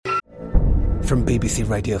from BBC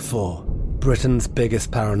Radio 4, Britain's biggest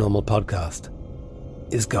paranormal podcast,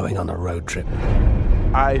 is going on a road trip.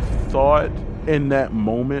 I thought in that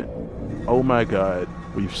moment, oh my God,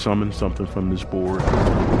 we've summoned something from this board.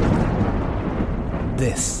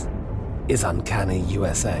 This is Uncanny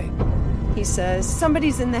USA. He says,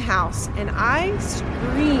 somebody's in the house, and I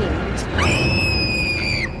screamed.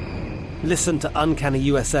 Listen to Uncanny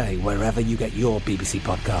USA wherever you get your BBC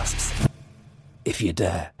podcasts, if you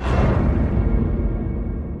dare.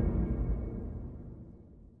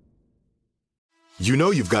 You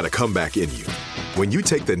know you've got a comeback in you. When you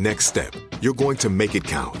take the next step, you're going to make it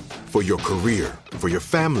count. For your career, for your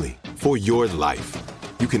family, for your life.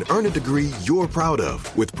 You can earn a degree you're proud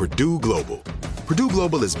of with Purdue Global. Purdue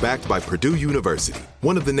Global is backed by Purdue University,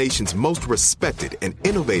 one of the nation's most respected and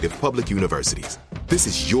innovative public universities. This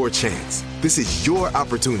is your chance. This is your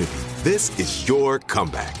opportunity. This is your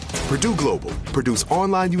comeback. Purdue Global, Purdue's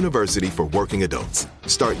online university for working adults.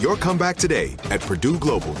 Start your comeback today at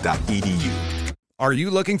purdueglobal.edu. Are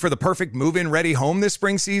you looking for the perfect move-in ready home this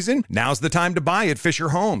spring season? Now's the time to buy at Fisher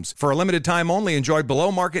Homes. For a limited time only, enjoy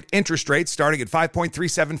below-market interest rates starting at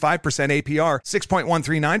 5.375% APR,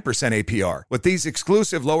 6.139% APR. With these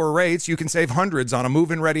exclusive lower rates, you can save hundreds on a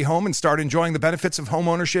move-in ready home and start enjoying the benefits of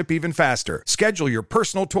homeownership even faster. Schedule your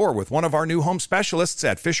personal tour with one of our new home specialists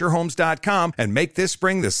at FisherHomes.com and make this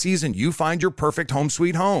spring the season you find your perfect home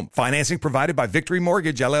sweet home. Financing provided by Victory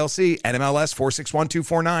Mortgage, LLC, NMLS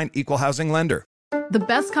 461249, Equal Housing Lender. The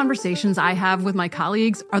best conversations I have with my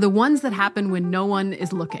colleagues are the ones that happen when no one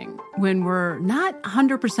is looking, when we're not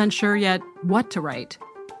 100% sure yet what to write.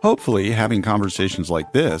 Hopefully, having conversations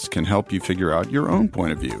like this can help you figure out your own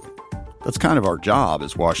point of view. That's kind of our job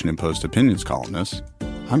as Washington Post opinions columnists.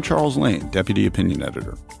 I'm Charles Lane, Deputy Opinion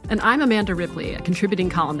Editor. And I'm Amanda Ripley, a contributing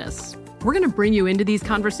columnist. We're going to bring you into these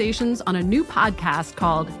conversations on a new podcast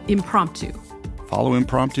called Impromptu. Follow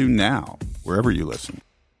Impromptu now, wherever you listen.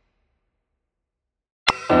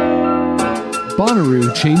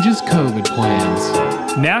 Bonnaroo changes COVID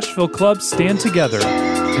plans. Nashville clubs stand together.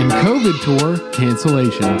 And COVID tour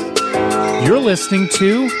cancellations. You're listening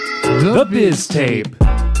to The Biz Tape.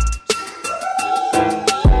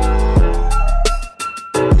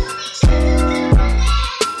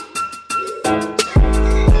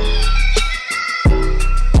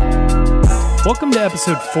 Welcome to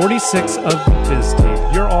episode 46 of The Biz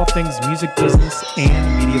Tape, your all things music business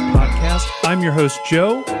and media podcast. I'm your host,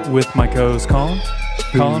 Joe, with my co-host, Colin.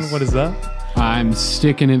 Colin, what is up? I'm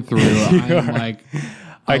sticking it through. I'm like,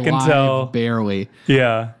 I can tell. Barely.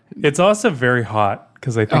 Yeah. It's also very hot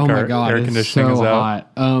because I think our air conditioning is out.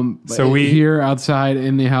 Hot. So we here outside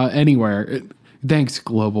in the house, anywhere. Thanks,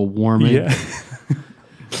 global warming. Yeah.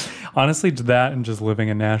 Honestly, to that and just living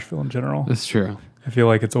in Nashville in general. That's true. I feel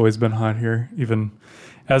like it's always been hot here. Even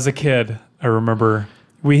as a kid, I remember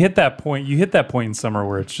we hit that point. You hit that point in summer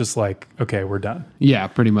where it's just like, okay, we're done. Yeah,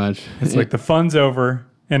 pretty much. It's like the fun's over.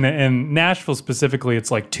 And in Nashville specifically,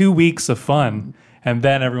 it's like 2 weeks of fun. And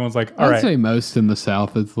then everyone's like, all right. I'd say most in the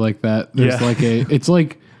South, it's like that. There's it's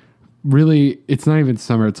like really, it's not even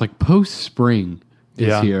summer. It's like post-spring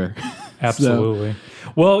is here. Absolutely.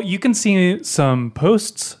 Well, you can see some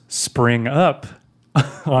posts spring up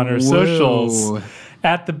on our socials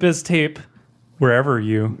at the Biz Tape, wherever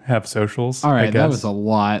you have socials. All right, that was a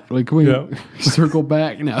lot. Like, can we circle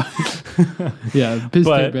back now? Yeah, Biz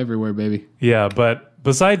Tape everywhere, baby. Yeah, but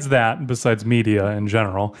besides that, besides media in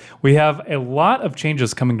general, we have a lot of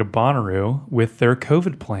changes coming to Bonnaroo with their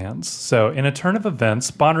COVID plans. So in a turn of events,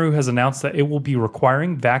 Bonnaroo has announced that it will be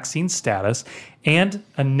requiring vaccine status and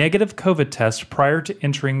a negative COVID test prior to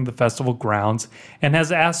entering the festival grounds, and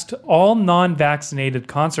has asked all non-vaccinated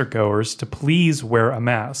concert goers to please wear a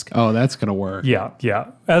mask. Oh, that's going to work. Yeah.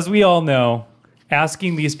 As we all know,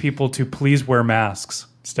 asking these people to please wear masks,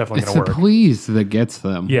 it's definitely going to work. It's the please that gets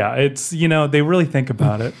them. Yeah, it's, they really think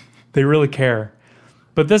about it. They really care.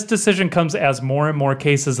 But this decision comes as more and more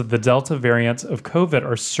cases of the Delta variant of COVID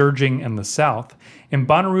are surging in the South. And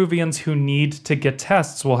Bonnaroovians who need to get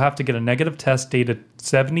tests will have to get a negative test dated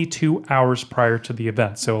 72 hours prior to the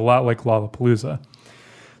event. So a lot like Lollapalooza.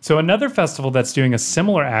 So another festival that's doing a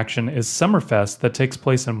similar action is Summerfest that takes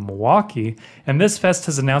place in Milwaukee. And this fest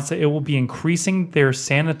has announced that it will be increasing their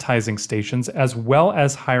sanitizing stations as well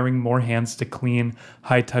as hiring more hands to clean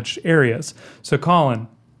high-touch areas. So Colin,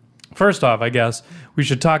 first off, I guess we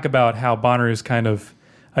should talk about how Bonnaroo's kind of,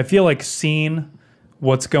 I feel like, seen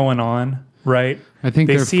what's going on, right? I think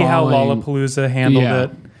they see how Lollapalooza handled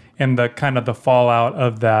it and the kind of the fallout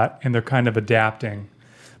of that, and they're kind of adapting.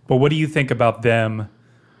 But what do you think about them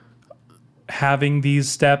having these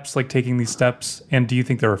steps, like taking these steps, and do you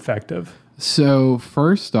think they're effective? So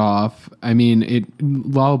first off, I mean,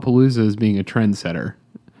 Lollapalooza is being a trendsetter.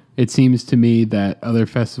 It seems to me that other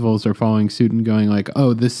festivals are following suit and going like,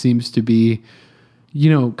 oh, this seems to be,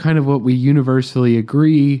 kind of what we universally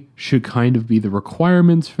agree should kind of be the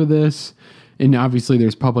requirements for this. And obviously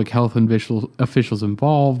there's public health officials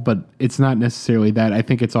involved, but it's not necessarily that. I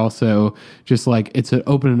think it's also just like it's an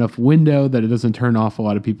open enough window that it doesn't turn off a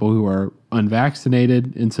lot of people who are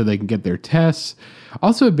unvaccinated, and so they can get their tests.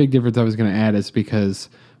 Also, a big difference I was going to add is because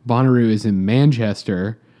Bonnaroo is in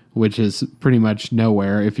Manchester, which is pretty much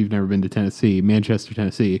nowhere if you've never been to Tennessee, Manchester,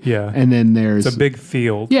 Tennessee. Yeah. And then there's... It's a big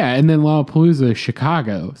field. Yeah, and then Lollapalooza is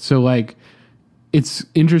Chicago. So, like... It's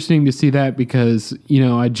interesting to see that because,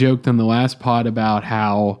 I joked on the last pod about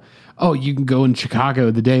how, you can go in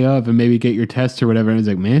Chicago the day of and maybe get your test or whatever. And I was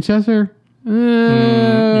like, Manchester?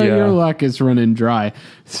 Your luck is running dry.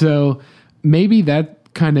 So maybe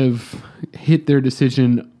that kind of hit their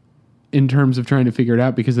decision in terms of trying to figure it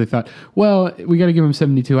out because they thought, well, we got to give them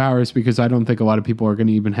 72 hours because I don't think a lot of people are going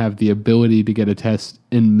to even have the ability to get a test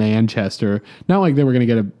in Manchester. Not like they were going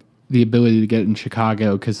to get the ability to get in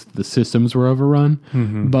Chicago because the systems were overrun,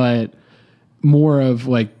 but more of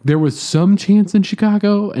like there was some chance in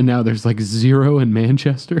Chicago and now there's like zero in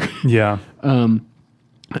Manchester. Yeah.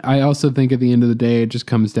 I also think at the end of the day, it just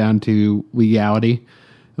comes down to legality.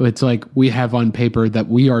 It's like we have on paper that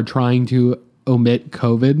we are trying to omit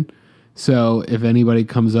COVID. So if anybody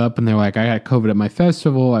comes up and they're like, I got COVID at my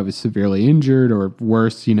festival, I was severely injured or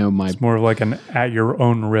worse, it's more of like an at your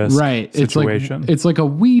own risk situation. It's like a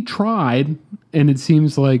we tried, and it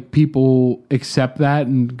seems like people accept that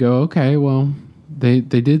and go, okay, well, they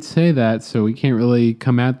did say that, so we can't really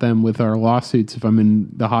come at them with our lawsuits if I'm in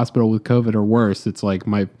the hospital with COVID or worse. It's like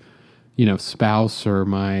my, spouse or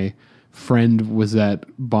my friend was at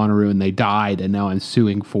Bonnaroo and they died and now I'm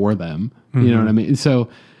suing for them. You know what I mean? So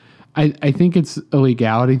I think it's a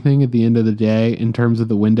legality thing at the end of the day in terms of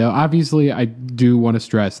the window. Obviously, I do want to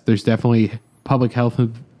stress there's definitely public health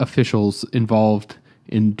officials involved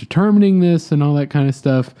in determining this and all that kind of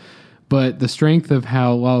stuff. But the strength of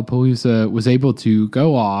how Lollapalooza was able to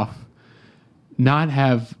go off, not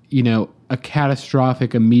have, a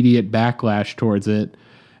catastrophic immediate backlash towards it,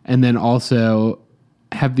 and then also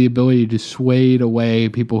have the ability to sway away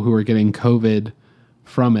people who are getting COVID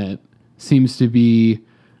from it seems to be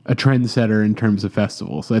a trendsetter in terms of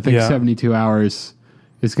festivals. I think 72 hours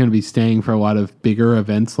is going to be staying for a lot of bigger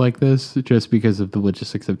events like this just because of the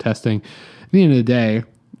logistics of testing. At the end of the day,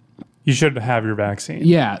 you should have your vaccine.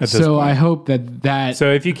 Yeah. So I hope that...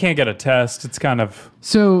 So if you can't get a test, it's kind of...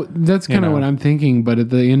 So that's kind of what I'm thinking. But at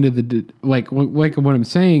the end of the... Like what I'm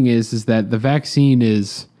saying is that the vaccine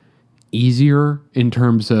is easier in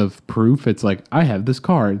terms of proof. It's like, I have this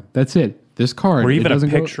card. That's it. This card. Or even a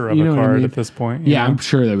picture of a card at this point. Yeah, I'm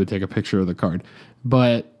sure they would take a picture of the card.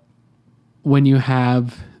 But when you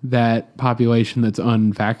have that population that's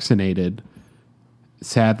unvaccinated,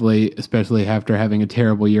 sadly, especially after having a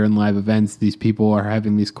terrible year in live events, these people are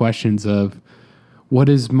having these questions of, what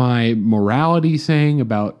is my morality saying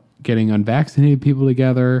about getting unvaccinated people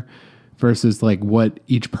together versus like what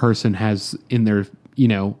each person has in their,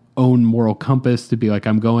 own moral compass to be like,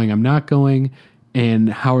 I'm going, I'm not going. And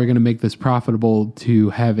how we're going to make this profitable to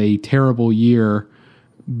have a terrible year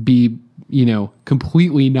be,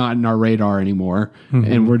 completely not in our radar anymore.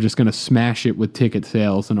 And we're just going to smash it with ticket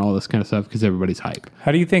sales and all this kind of stuff because everybody's hype.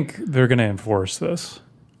 How do you think they're going to enforce this?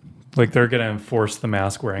 Like they're going to enforce the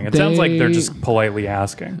mask wearing? It sounds like they're just politely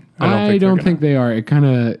asking. I don't think they are. It kind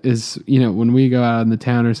of is, when we go out in the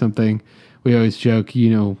town or something, we always joke,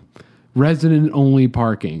 resident only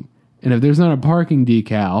parking. And if there's not a parking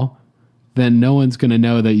decal, then no one's going to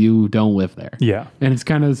know that you don't live there. Yeah. And it's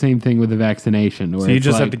kind of the same thing with the vaccination. So you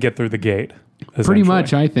just have to get through the gate. Pretty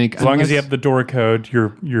much, I think. As long as you have the door code,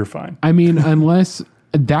 you're fine. I mean, unless...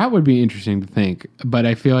 That would be interesting to think, but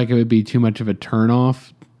I feel like it would be too much of a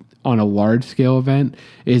turnoff on a large-scale event.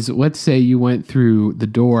 Is let's say you went through the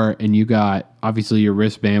door and you got, obviously, your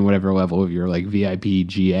wristband, whatever level of your like VIP,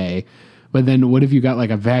 GA, but then what if you got like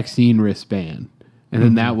a vaccine wristband? And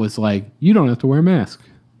then that was like, you don't have to wear a mask.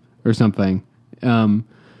 Or something.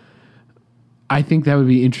 I think that would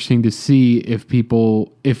be interesting to see if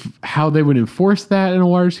how they would enforce that in a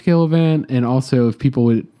large scale event, and also if people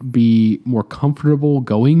would be more comfortable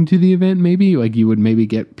going to the event. Maybe like you would maybe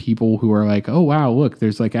get people who are like, oh wow, look,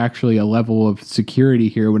 there's like actually a level of security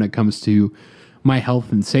here when it comes to my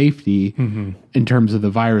health and safety in terms of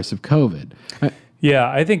the virus of COVID.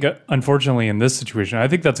 Yeah, I think unfortunately in this situation, I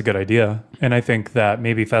think that's a good idea, and I think that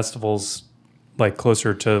maybe festivals like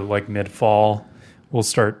closer to like mid-fall will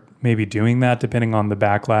start maybe doing that depending on the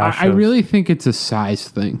backlash. I really think it's a size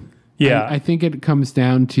thing. Yeah. I think it comes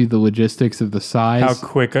down to the logistics of the size. How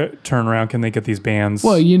quick a turnaround can they get these bands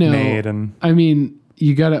made? And I mean,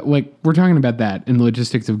 you gotta, like, we're talking about that and the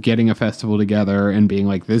logistics of getting a festival together and being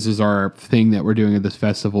like, this is our thing that we're doing at this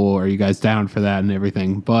festival. Are you guys down for that and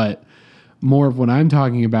everything? But more of what I'm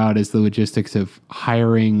talking about is the logistics of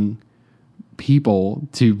hiring people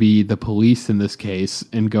to be the police in this case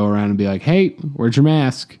and go around and be like, hey, where's your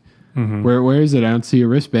mask? Mm-hmm. Where is it? I don't see your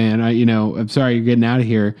wristband. I'm sorry, you're getting out of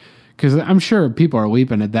here. Because I'm sure people are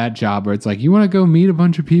leaping at that job where it's like, you want to go meet a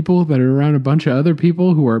bunch of people that are around a bunch of other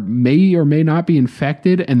people who may or may not be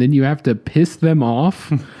infected, and then you have to piss them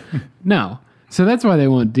off? No. So that's why they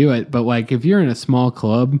won't do it. But like, if you're in a small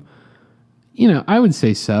club, I would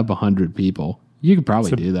say sub 100 people. You could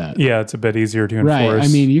probably do that. Yeah, it's a bit easier to enforce. Right. I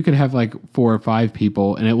mean, you could have like 4 or 5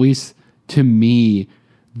 people, and at least to me,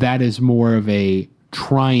 that is more of a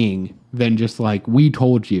trying than just like, we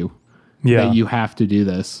told you that you have to do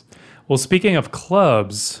this. Well, speaking of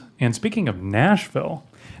clubs and speaking of Nashville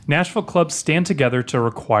clubs stand together to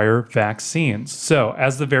require vaccines. So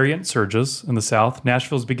as the variant surges in the South,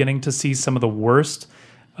 Nashville's beginning to see some of the worst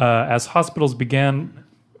as hospitals began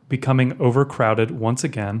becoming overcrowded once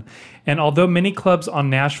again. And although many clubs on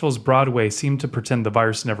Nashville's Broadway seem to pretend the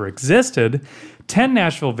virus never existed, 10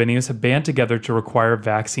 Nashville venues have band together to require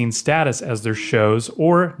vaccine status as their shows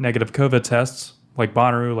or negative COVID tests, like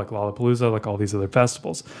Bonnaroo, like Lollapalooza, like all these other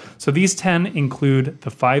festivals. So these 10 include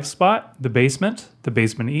the 5 Spot, the Basement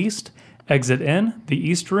East, Exit In, the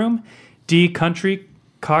East Room, D Country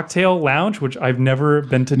Cocktail Lounge, which I've never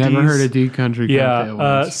been to. Never heard of D Country Cocktail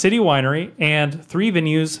Lounge. City Winery, and 3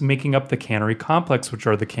 venues making up the Cannery Complex, which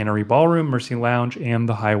are the Cannery Ballroom, Mercy Lounge, and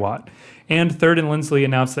the High Watt. And Third and Lindsley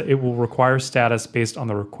announced that it will require status based on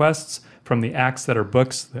the requests from the acts that are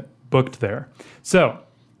booked there. So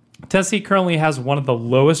Tennessee currently has one of the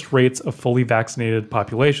lowest rates of fully vaccinated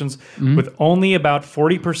populations, with only about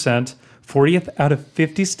 40%, 40th out of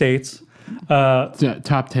 50 states.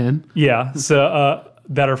 Top 10? Yeah, so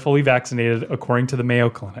that are fully vaccinated, according to the Mayo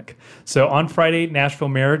Clinic. So on Friday, Nashville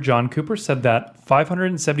Mayor John Cooper said that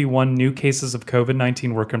 571 new cases of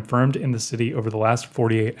COVID-19 were confirmed in the city over the last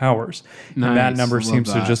 48 hours. Nice. And that number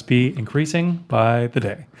seems to just be increasing by the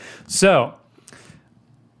day. So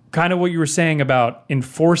kind of what you were saying about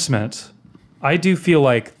enforcement, I do feel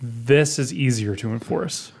like this is easier to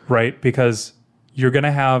enforce, right? Because you're going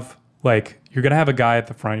to have a guy at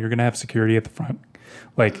the front, you're going to have security at the front.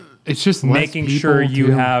 Like, it's just making sure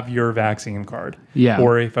you have your vaccine card,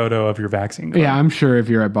 or a photo of your vaccine card. Yeah, I'm sure if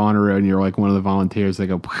you're at Bonnaroo and you're like one of the volunteers, they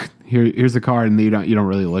go, here's the card, and you don't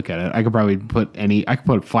really look at it. I could probably put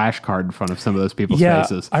a flash card in front of some of those people's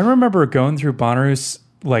faces. I remember going through Bonnaroo's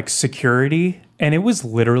like security, and it was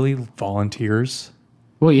literally volunteers.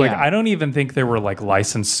 Well, yeah. Like, I don't even think there were like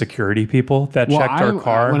licensed security people that checked our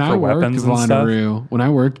car for weapons and stuff. When I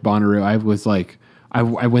worked Bonnaroo, I was like, I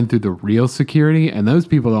went through the real security, and those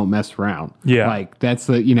people don't mess around. Yeah, like that's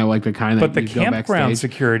the like the kind that. But the campground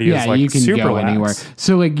security is like, you can super go anywhere.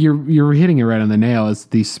 So like you're hitting it right on the nail. It's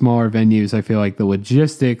these smaller venues. I feel like the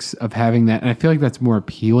logistics of having that, and I feel like that's more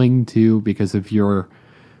appealing too, because if you're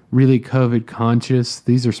really COVID conscious,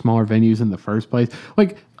 these are smaller venues in the first place.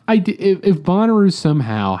 Like if Bonnaroo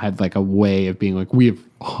somehow had like a way of being like, we have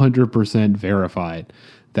 100% verified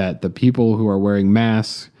that the people who are wearing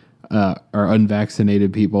masks are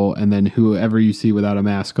unvaccinated people, and then whoever you see without a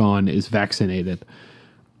mask on is vaccinated.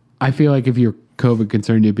 I feel like if you're COVID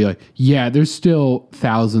concerned, you'd be like, yeah, there's still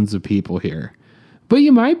thousands of people here, but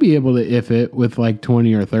you might be able to if it with like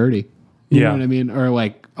 20 or 30. You know what I mean? Or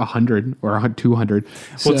like 100 or 200.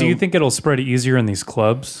 Well, do you think it'll spread easier in these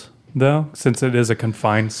clubs, though, since it is a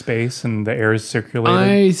confined space and the air is circulating?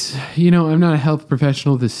 I'm not a health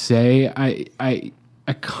professional to say.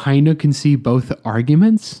 I kind of can see both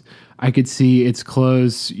arguments. I could see it's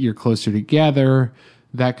close, you're closer together,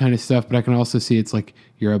 that kind of stuff. But I can also see it's like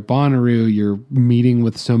you're at Bonnaroo, you're meeting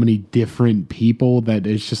with so many different people that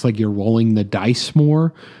it's just like you're rolling the dice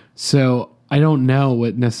more. So I don't know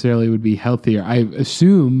what necessarily would be healthier. I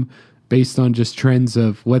assume, based on just trends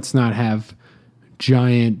of let's not have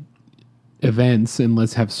giant events and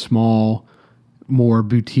let's have small, more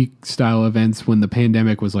boutique style events when the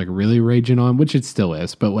pandemic was like really raging on, which it still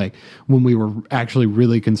is, but like when we were actually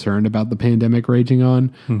really concerned about the pandemic raging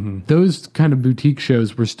on, those kind of boutique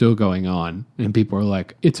shows were still going on, and people are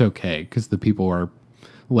like, it's okay because the people are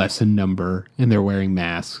less in number and they're wearing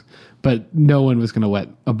masks. But no one was going to let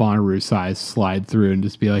a Bonnaroo size slide through and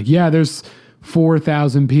just be like, yeah, there's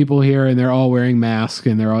 4,000 people here and they're all wearing masks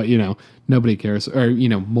and they're all, nobody cares. Or,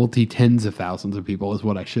 multi tens of thousands of people is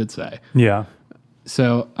what I should say. Yeah.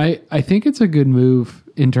 So I think it's a good move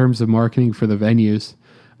in terms of marketing for the venues.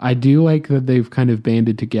 I do like that they've kind of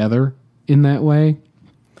banded together in that way.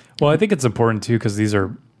 Well, I think it's important too because these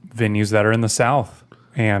are venues that are in the South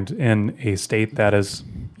and in a state that is,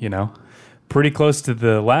 pretty close to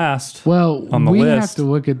the last on the we list. have to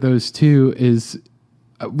look at those too.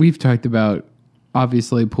 We've talked about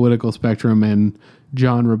obviously political spectrum and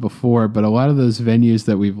genre before, but a lot of those venues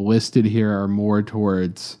that we've listed here are more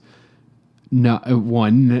towards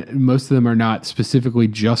most of them are not specifically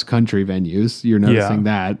just country venues. You're noticing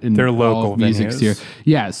that. And they're local music's venues. here.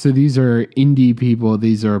 Yeah, so these are indie people.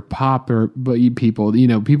 These are pop people.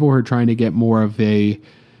 People who are trying to get more of a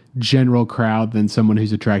general crowd than someone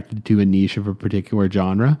who's attracted to a niche of a particular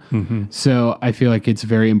genre. Mm-hmm. So I feel like it's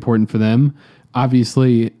very important for them.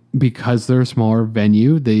 Obviously, because they're a smaller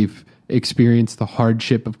venue, they've experienced the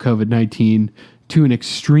hardship of COVID-19 to an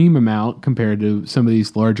extreme amount compared to some of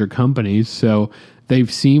these larger companies. So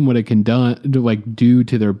they've seen what it can do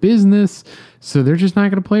to their business. So they're just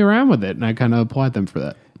not going to play around with it. And I kind of applaud them for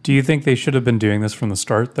that. Do you think they should have been doing this from the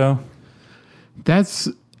start, though? That's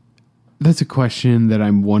a question that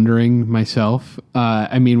I'm wondering myself.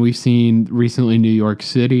 We've seen recently New York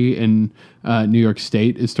City and New York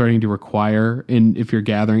State is starting to require, and if you're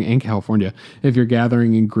gathering, and California, if you're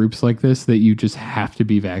gathering in groups like this, that you just have to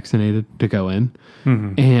be vaccinated to go in.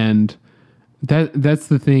 Mm-hmm. And that's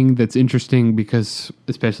the thing that's interesting because,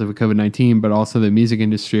 especially with COVID-19, but also the music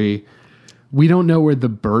industry, we don't know where the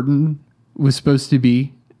burden was supposed to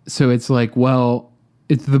be. So it's like,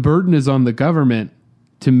 the burden is on the government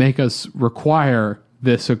to make us require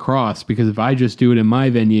this across, because if I just do it in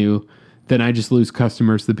my venue, then I just lose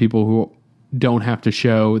customers to people who don't have to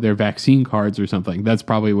show their vaccine cards or something. That's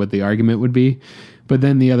probably what the argument would be. But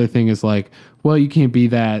then the other thing is you can't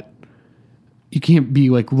be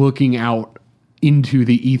looking out into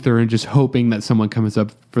the ether and just hoping that someone comes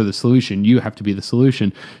up for the solution. You have to be the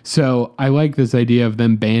solution. So I like this idea of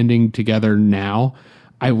them banding together now.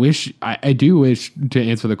 I do wish, to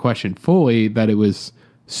answer the question fully, that it was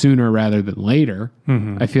sooner rather than later.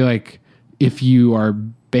 Mm-hmm. I feel like if you are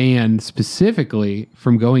banned specifically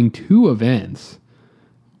from going to events,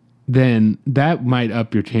 then that might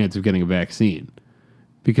up your chance of getting a vaccine,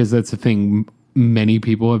 because that's the thing many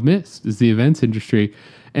people have missed is the events industry.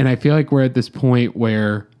 And I feel like we're at this point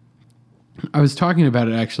where I was talking about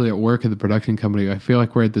it actually at work at the production company. I feel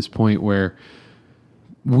like we're at this point where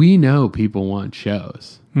we know people want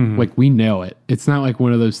shows. Mm-hmm. We know it. It's not like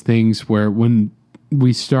one of those things where when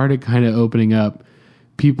we started kind of opening up,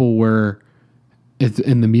 people were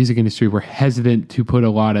in the music industry were hesitant to put a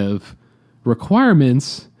lot of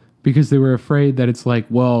requirements because they were afraid that it's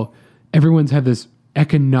everyone's had this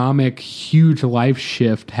economic huge life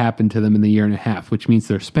shift happen to them in the year and a half, which means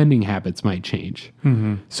their spending habits might change.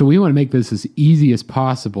 Mm-hmm. So we want to make this as easy as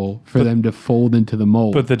possible for them to fold into the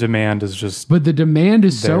mold. But the demand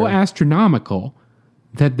is so astronomical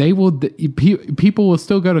that people will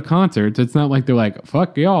still go to concerts. It's not like they're like,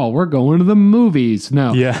 fuck y'all, we're going to the movies.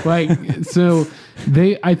 No. Yeah.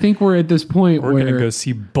 I think we're at this point where we're going to go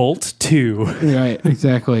see Bolt 2. Right,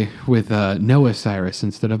 exactly. With Noah Cyrus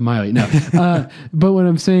instead of Miley. No. But what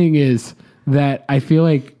I'm saying is that I feel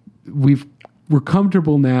like we're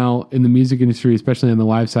comfortable now in the music industry, especially on the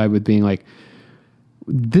live side, with being like,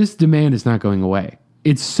 this demand is not going away.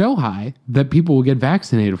 It's so high that people will get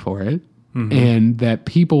vaccinated for it. Mm-hmm. And that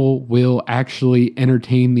people will actually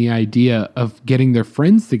entertain the idea of getting their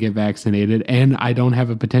friends to get vaccinated, and I don't have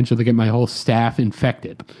a potential to get my whole staff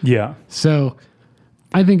infected. Yeah. So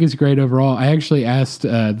I think it's great overall. I actually asked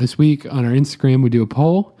this week on our Instagram, we do a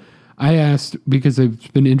poll. I asked, because it's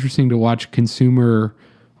been interesting to watch consumer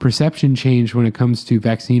perception change when it comes to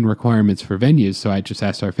vaccine requirements for venues. So I just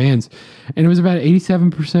asked our fans, and it was about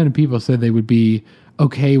 87% of people said they would be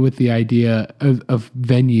okay with the idea of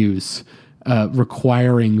venues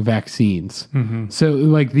requiring vaccines. Mm-hmm. So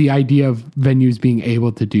the idea of venues being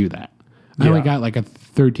able to do that. I only got a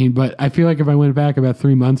 13, but I feel like if I went back about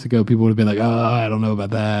 3 months ago, people would have been like, oh, I don't know about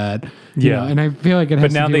that. And I feel like it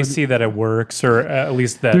has But now to do they with, see that it works, or at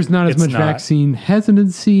least that there's not as much vaccine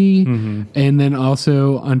hesitancy. Mm-hmm. And then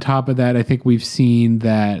also on top of that, I think we've seen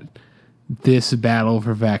that this battle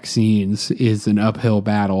for vaccines is an uphill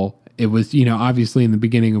battle. It was, obviously in the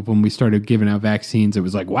beginning of when we started giving out vaccines, it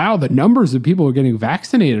was like, wow, the numbers of people who are getting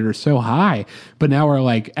vaccinated are so high. But now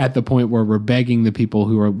we're at the point where we're begging the people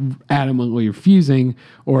who are adamantly refusing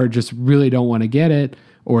or just really don't want to get it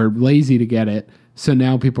or lazy to get it. So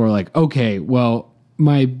now people are like, okay, well,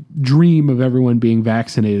 my dream of everyone being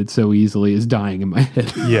vaccinated so easily is dying in my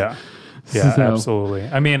head. Yeah. Yeah, absolutely.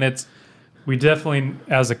 I mean, we definitely,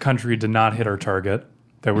 as a country, did not hit our target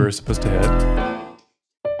that we were supposed to hit.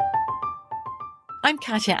 I'm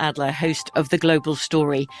Katya Adler, host of The Global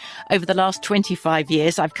Story. Over the last 25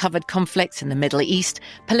 years, I've covered conflicts in the Middle East,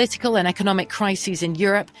 political and economic crises in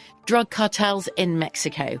Europe, drug cartels in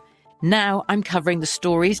Mexico. Now I'm covering the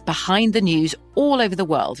stories behind the news all over the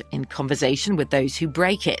world in conversation with those who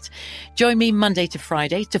break it. Join me Monday to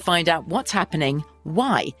Friday to find out what's happening,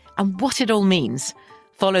 why, and what it all means.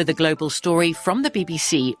 Follow The Global Story from the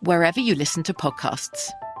BBC wherever you listen to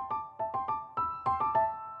podcasts.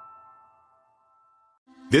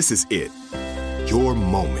 This is it. Your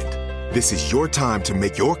moment. This is your time to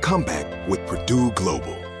make your comeback with Purdue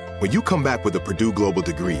Global. When you come back with a Purdue Global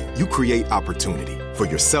degree, you create opportunity for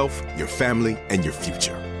yourself, your family, and your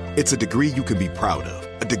future. It's a degree you can be proud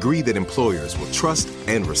of, a degree that employers will trust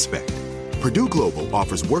and respect. Purdue Global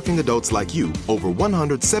offers working adults like you over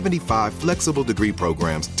 175 flexible degree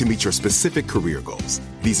programs to meet your specific career goals.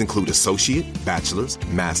 These include associate, bachelor's,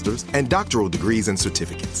 master's, and doctoral degrees and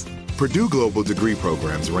certificates. Purdue Global degree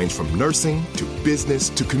programs range from nursing to business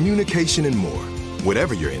to communication and more.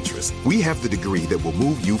 Whatever your interest, we have the degree that will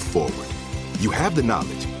move you forward. You have the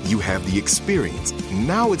knowledge, you have the experience.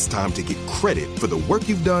 Now it's time to get credit for the work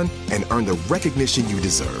you've done and earn the recognition you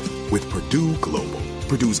deserve with Purdue Global,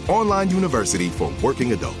 Purdue's online university for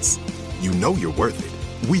working adults. You know you're worth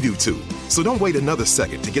it. We do too. So don't wait another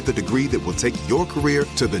second to get the degree that will take your career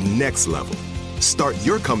to the next level. Start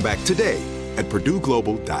your comeback today at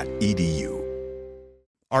purdueglobal.edu.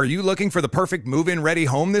 Are you looking for the perfect move-in ready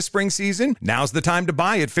home this spring season? Now's the time to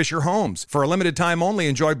buy at Fisher Homes. For a limited time only,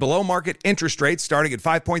 enjoy below-market interest rates starting at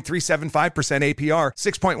 5.375% APR,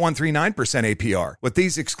 6.139% APR. With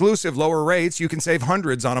these exclusive lower rates, you can save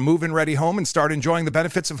hundreds on a move-in ready home and start enjoying the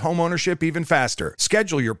benefits of homeownership even faster.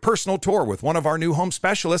 Schedule your personal tour with one of our new home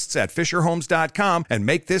specialists at FisherHomes.com and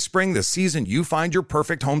make this spring the season you find your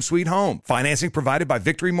perfect home sweet home. Financing provided by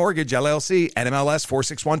Victory Mortgage, LLC, NMLS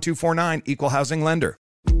 461249, Equal Housing Lender.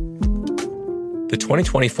 The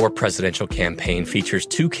 2024 presidential campaign features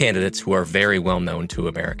two candidates who are very well known to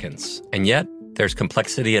Americans. And yet, there's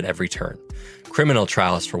complexity at every turn. Criminal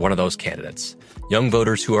trials for one of those candidates. Young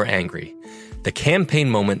voters who are angry. The Campaign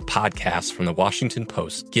Moment podcast from the Washington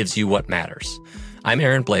Post gives you what matters. I'm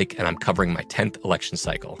Aaron Blake, and I'm covering my 10th election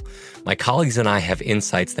cycle. My colleagues and I have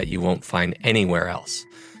insights that you won't find anywhere else.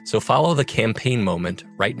 So follow The Campaign Moment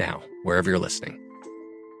right now, wherever you're listening.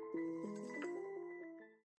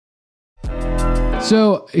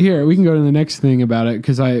 So here we can go to the next thing about it,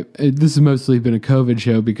 because this has mostly been a COVID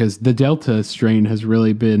show because the Delta strain has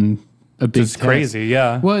really been a big test. Crazy,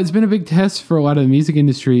 yeah. Well, it's been a big test for a lot of the music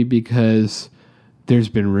industry because there's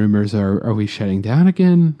been rumors: are we shutting down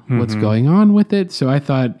again? Mm-hmm. What's going on with it? So I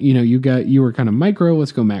thought, you were kind of micro.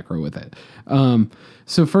 Let's go macro with it.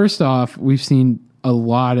 So first off, we've seen a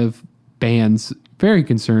lot of bands very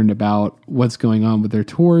concerned about what's going on with their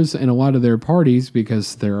tours and a lot of their parties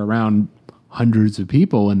because they're around hundreds of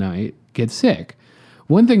people a night get sick.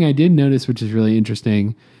 One thing I did notice, which is really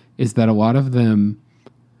interesting, is that a lot of them,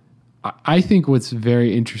 I think what's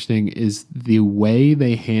very interesting is the way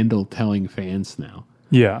they handle telling fans now.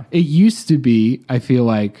 Yeah. It used to be, I feel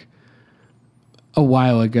like, a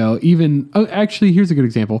while ago, actually, here's a good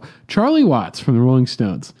example. Charlie Watts from the Rolling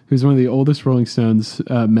Stones, who's one of the oldest Rolling Stones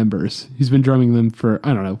members. He's been drumming them for,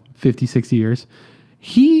 50, 60 years.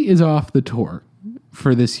 He is off the tour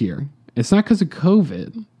for this year. It's not because of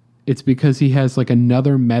COVID. It's because he has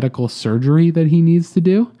another medical surgery that he needs to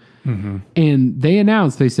do. Mm-hmm. And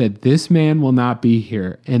they said, this man will not be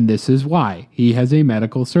here. And this is why. He has a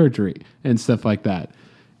medical surgery and stuff like that.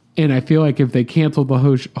 And I feel like if they canceled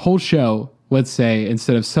the whole show, let's say,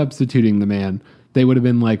 instead of substituting the man, they would have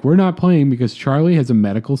been like, we're not playing because Charlie has a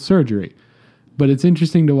medical surgery. But it's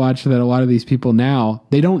interesting to watch that a lot of these people now,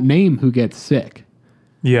 they don't name who gets sick.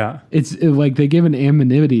 Yeah. It's like they give an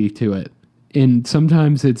anonymity to it. And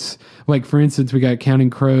sometimes it's like, for instance, we got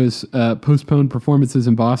Counting Crows postponed performances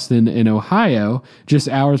in Boston and Ohio just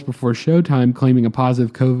hours before showtime, claiming a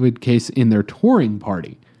positive COVID case in their touring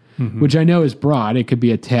party, which I know is broad. It could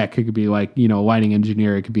be a tech. It could be a lighting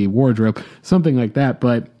engineer. It could be wardrobe, something like that.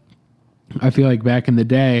 But I feel like back in the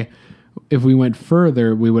day, if we went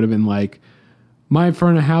further, we would have been like, my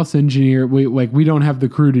front of house engineer, we don't have the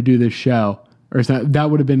crew to do this show. Or that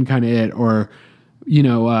would have been kind of it. Or,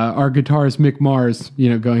 our guitarist Mick Mars,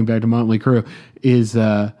 going back to Motley Crue, is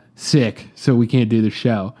sick, so we can't do the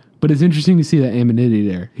show. But it's interesting to see that anonymity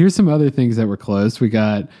there. Here's some other things that were closed. We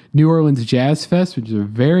got New Orleans Jazz Fest, which is a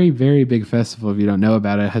very, very big festival. If you don't know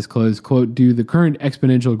about it, has closed, quote, due to the current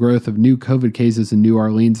exponential growth of new COVID cases in New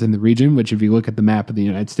Orleans and the region, which if you look at the map of the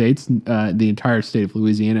United States, the entire state of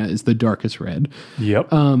Louisiana is the darkest red.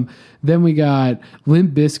 Yep. Then we got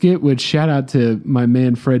Limp Bizkit, which shout out to my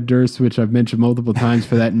man Fred Durst, which I've mentioned multiple times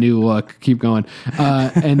for that new look. Keep going.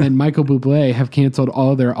 And then Michael Bublé have canceled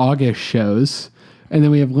all their August shows. And then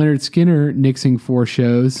we have Leonard Skinner nixing 4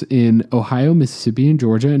 shows in Ohio, Mississippi, and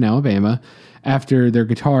Georgia, and Alabama after their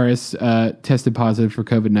guitarist tested positive for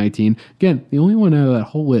COVID-19. Again, the only one out of that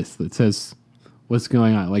whole list that says what's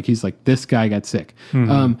going on. Like, he's like, this guy got sick.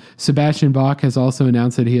 Sebastian Bach has also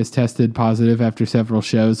announced that he has tested positive after several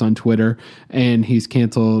shows on Twitter, and he's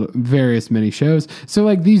canceled many shows. So,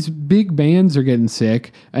 like, these big bands are getting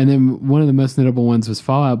sick, and then one of the most notable ones was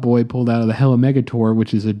Fall Out Boy pulled out of the Hella Mega Tour,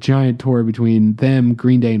 which is a giant tour between them,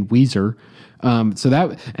 Green Day, and Weezer. So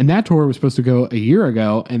that tour was supposed to go a year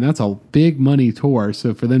ago, and that's a big money tour.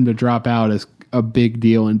 So for them to drop out is a big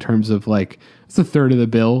deal in terms of, like, it's a third of the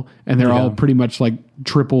bill, and they're all pretty much like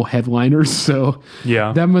triple headliners. So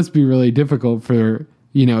that must be really difficult for,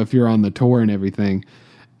 if you're on the tour and everything.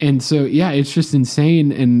 And so, it's just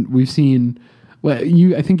insane. And we've seen,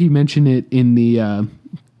 I think you mentioned it in the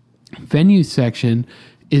venue section,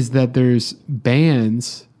 is that there's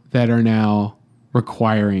bands that are now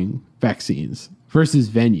requiring vaccines versus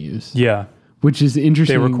venues. Yeah. Which is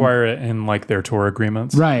interesting. They require it in like their tour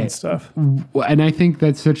agreements and stuff. And I think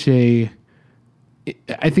that's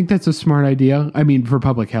a smart idea. I mean, for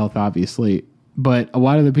public health, obviously, but a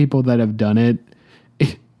lot of the people that have done it,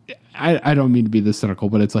 I don't mean to be this cynical,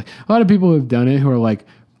 but it's like a lot of people who have done it who are like,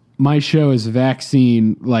 my show is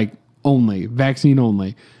vaccine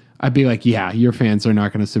only. I'd be like, yeah, your fans are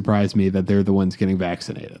not going to surprise me that they're the ones getting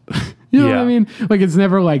vaccinated. You know what I mean? Like, it's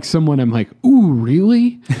never like someone I'm like, ooh,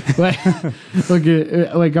 really? like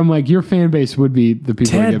I'm like, your fan base would be the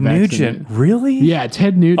people Ted that get vaccinated. Nugent, really? Yeah,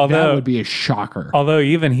 Ted Nugent, that would be a shocker. Although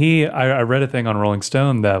even I read a thing on Rolling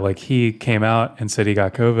Stone that like he came out and said he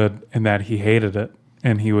got COVID and that he hated it.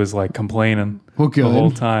 And he was like complaining the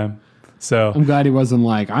whole time. So I'm glad he wasn't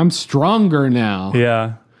like, I'm stronger now.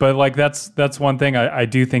 Yeah. But like that's one thing I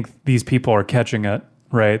do think these people are catching it,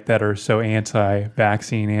 right? That are so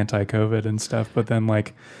anti-vaccine, anti-COVID and stuff. But then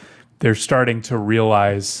like they're starting to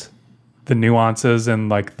realize the nuances and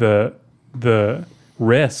like the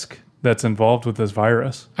risk that's involved with this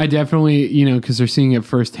virus. I definitely, because they're seeing it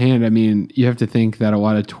firsthand. I mean, you have to think that a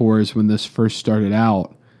lot of tours when this first started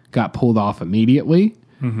out got pulled off immediately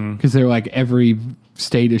because they're like every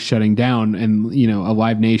state is shutting down, and a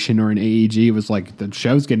Live Nation or an AEG was like, the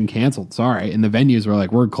show's getting canceled, sorry, and the venues were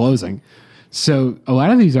like, we're closing. So a lot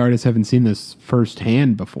of these artists haven't seen this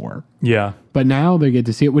firsthand before, but now they get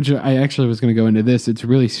to see it, which I actually was going to go into this. It's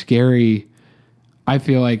really scary, I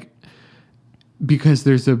feel like, because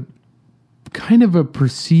there's a kind of a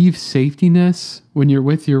perceived safetyness when you're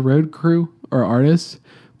with your road crew or artists,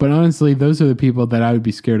 but honestly, those are the people that I would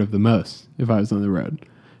be scared of the most if I was on the road.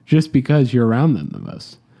 Just because you're around them the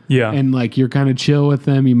most. Yeah. And like, you're kind of chill with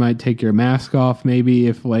them. You might take your mask off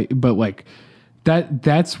maybe but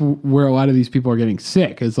that's where a lot of these people are getting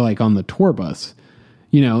sick, is like on the tour bus.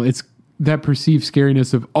 It's that perceived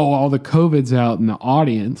scariness of, all the COVID's out in the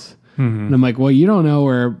audience. And I'm like, well, you don't know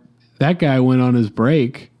where that guy went on his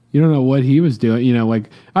break. You don't know what he was doing.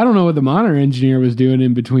 I don't know what the monitor engineer was doing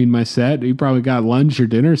in between my set. He probably got lunch or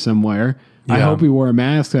dinner somewhere. Yeah. I hope he wore a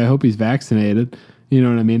mask. I hope he's vaccinated. You know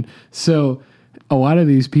what I mean? So a lot of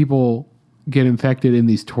these people get infected in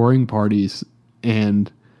these touring parties, and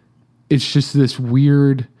it's just this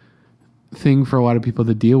weird thing for a lot of people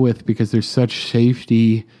to deal with because there's such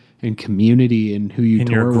safety and community in who you in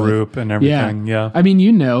tour your group with. And everything. Yeah. I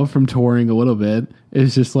mean, from touring a little bit,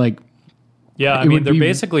 it's just like, I mean, they're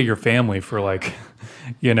basically your family for like,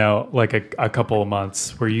 like a couple of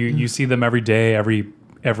months where you see them every day,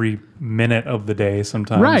 every minute of the day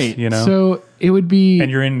sometimes. Right. So it would be...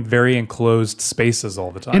 And you're in very enclosed spaces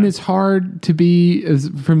all the time. And it's hard to be,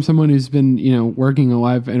 from someone who's been, working in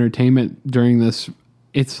live entertainment during this,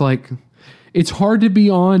 it's like... It's hard to be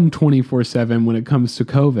on 24/7 when it comes to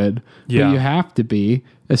COVID. Yeah. But you have to be,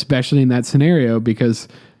 especially in that scenario, because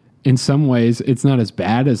in some ways it's not as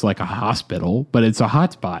bad as like a hospital, but it's a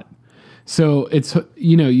hotspot. So it's,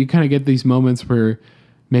 you kind of get these moments where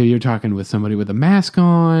maybe you're talking with somebody with a mask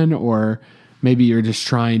on, or maybe you're just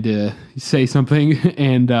trying to say something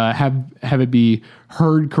and have it be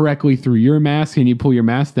heard correctly through your mask, and you pull your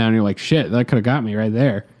mask down and you're like, shit, that could have got me right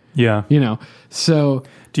there. Yeah. So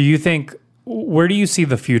do you think... Where do you see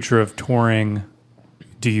the future of touring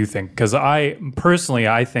do you think? Because I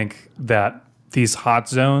think that these hot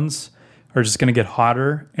zones are just going to get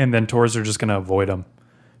hotter, and then tours are just going to avoid them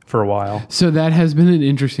for a while. So that has been an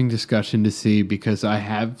interesting discussion to see, because I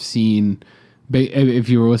have seen, if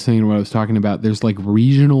you were listening to what I was talking about, there's like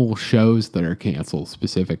regional shows that are canceled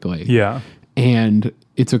specifically. Yeah. And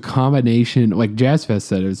it's a combination, like Jazz Fest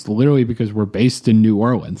said, it's literally because we're based in New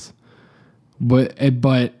Orleans. But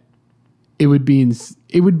it would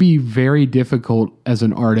be very difficult as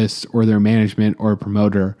an artist or their management or a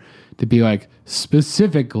promoter to be like,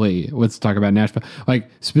 specifically, let's talk about Nashville. Like,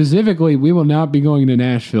 specifically, we will not be going to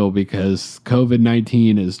Nashville because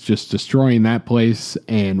COVID-19 is just destroying that place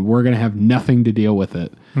and we're going to have nothing to deal with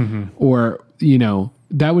it. Mm-hmm. Or,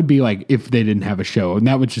 that would be like if they didn't have a show, and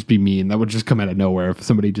that would just be mean. That would just come out of nowhere if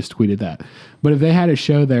somebody just tweeted that. But if they had a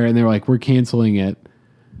show there and they're like, we're canceling it,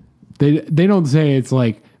 they don't say it's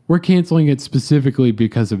like, we're canceling it specifically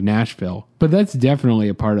because of Nashville. But that's definitely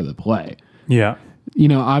a part of the play. Yeah.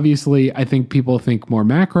 Obviously, I think people think more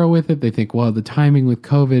macro with it. They think, well, the timing with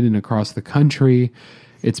COVID and across the country,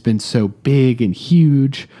 it's been so big and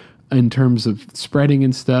huge in terms of spreading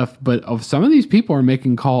and stuff. But some of these people are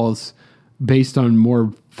making calls based on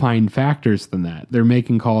more fine factors than that. They're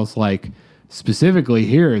making calls like, specifically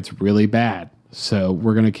here, it's really bad, so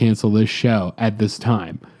we're going to cancel this show at this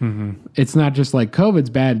time. Mm-hmm. It's not just like COVID's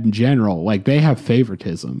bad in general. Like, they have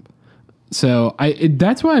favoritism. So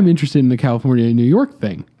that's why I'm interested in the California and New York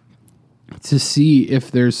thing, to see if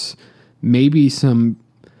there's maybe some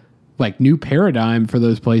like new paradigm for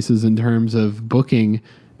those places in terms of booking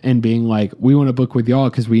and being like, we want to book with y'all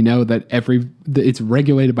because we know that it's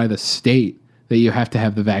regulated by the state that you have to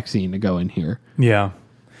have the vaccine to go in here. Yeah.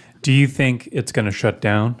 Do you think it's going to shut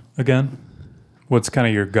down again? What's kind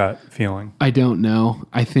of your gut feeling? I don't know.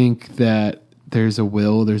 I think that there's a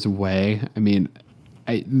will, there's a way. I mean,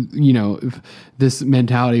 if this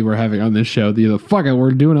mentality we're having on this show, fuck it,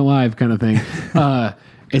 we're doing it live kind of thing.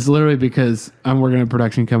 It's literally because I'm working at a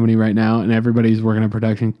production company right now, and everybody's working at a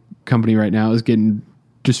production company right now is getting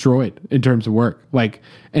destroyed in terms of work. Like,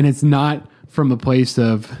 and it's not from a place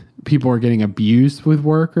of people are getting abused with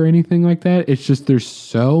work or anything like that. It's just there's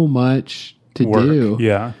so much to do.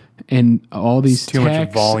 Yeah. And all these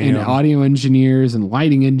techs and audio engineers and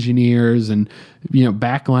lighting engineers and,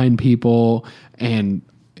 backline people and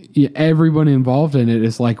everyone involved in it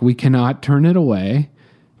is like, we cannot turn it away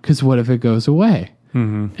because what if it goes away?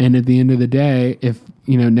 Mm-hmm. And at the end of the day, if,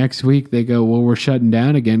 next week they go, well, we're shutting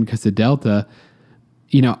down again because of Delta,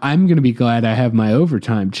 I'm going to be glad I have my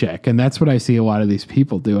overtime check. And that's what I see a lot of these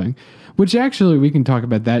people doing, which actually we can talk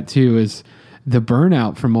about that too, is the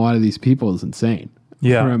burnout from a lot of these people is insane.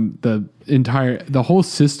 Yeah. From the whole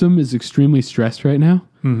system is extremely stressed right now.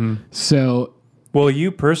 Mm-hmm. So, well,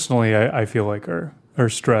 you personally, I feel like are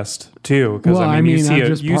stressed too. Because you see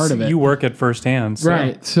it, part of it. You work it firsthand. So.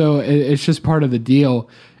 Right. So it's just part of the deal.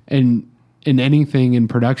 And in anything in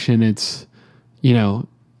production, it's,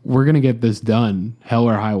 we're going to get this done, hell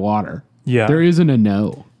or high water. Yeah. There isn't a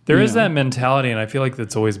no. There is that mentality, and I feel like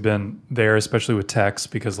that's always been there, especially with techs,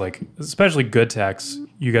 because especially good techs,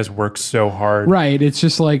 you guys work so hard. Right. It's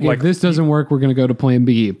just like if this doesn't work, we're going to go to plan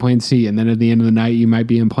B, plan C, and then at the end of the night, you might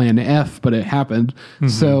be in plan F, but it happened. Mm-hmm.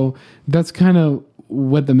 So that's kind of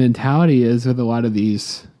what the mentality is with a lot of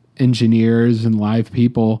these engineers and live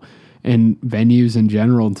people and venues in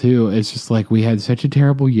general too. It's just like, we had such a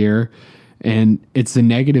terrible year, and it's a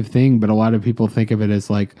negative thing, but a lot of people think of it as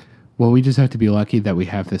like, well, we just have to be lucky that we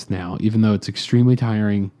have this now, even though it's extremely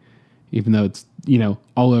tiring, even though it's,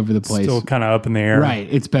 all over the place. Still kind of up in the air. Right.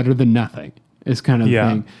 It's better than nothing. It's kind of the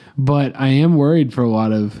thing. But I am worried for a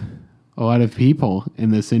lot of people in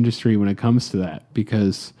this industry when it comes to that,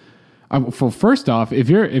 because first off, if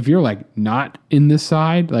you're like not in this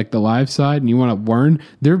side, like the live side, and you want to learn,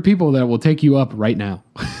 there are people that will take you up right now.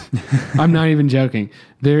 I'm not even joking.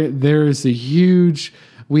 There's a huge...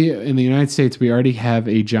 in the United States, we already have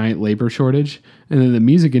a giant labor shortage. And then the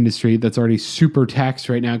music industry that's already super taxed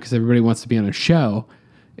right now because everybody wants to be on a show,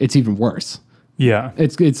 it's even worse. Yeah.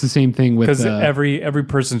 It's the same thing with... Because every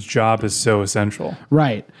person's job is so essential.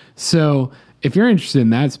 Right. So if you're interested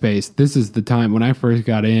in that space, this is the time. When I first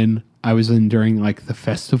got in, I was in during like the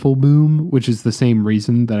festival boom, which is the same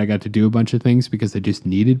reason that I got to do a bunch of things, because they just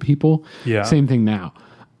needed people. Yeah. Same thing now.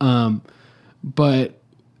 But...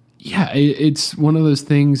 yeah, it's one of those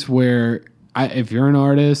things where if you're an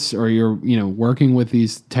artist or you're, working with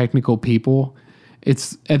these technical people,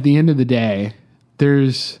 it's at the end of the day,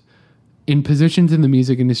 there's in positions in the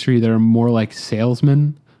music industry that are more like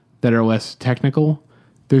salesmen that are less technical,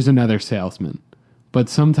 there's another salesman. But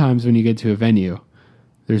sometimes when you get to a venue,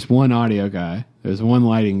 there's one audio guy, there's one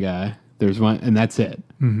lighting guy, there's one, and that's it.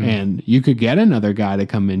 And you could get another guy to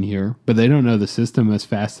come in here, but they don't know the system is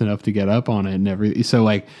fast enough to get up on it and everything. So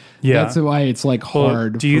like, that's why it's like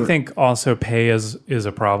hard. Do you think also pay is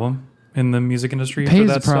a problem in the music industry? Pay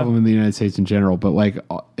is a problem in the United States in general, but like,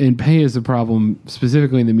 and pay is a problem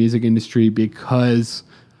specifically in the music industry because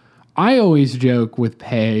I always joke with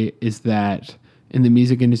pay is that in the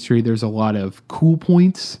music industry, there's a lot of cool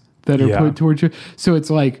points that are put towards you. So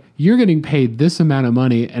it's like, you're getting paid this amount of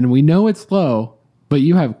money and we know it's low, but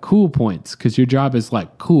you have cool points because your job is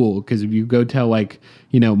like cool. Because if you go tell like,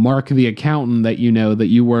 Mark the accountant that that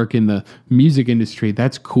you work in the music industry,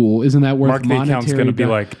 that's cool. Isn't that worth Mark the accountant's going to be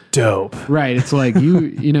like, dope. Right. It's like,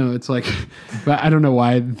 it's like, but I don't know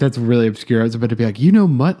why that's really obscure. I was about to be like,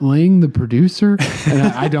 Mutt Lang, the producer? And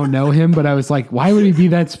I don't know him, but I was like, why would he be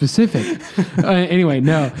that specific? Anyway,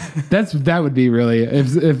 no, that would be really,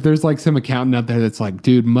 if there's like some accountant out there that's like,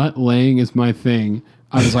 dude, Mutt Lang is my thing.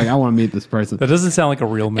 I was like, I want to meet this person. That doesn't sound like a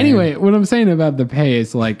real name. Anyway, what I'm saying about the pay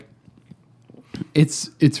is like,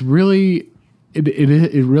 it's really,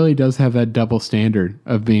 it really does have that double standard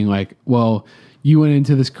of being like, well, you went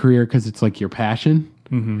into this career because it's like your passion.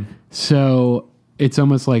 Mm-hmm. So it's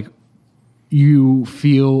almost like you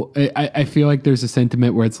feel, I feel like there's a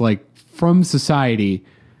sentiment where it's like from society,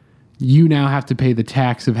 you now have to pay the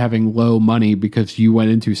tax of having low money because you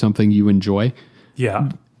went into something you enjoy. Yeah.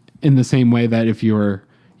 In the same way that if you're,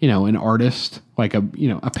 an artist, like a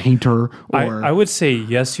painter, or I would say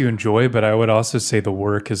yes, you enjoy, but I would also say the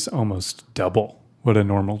work is almost double what a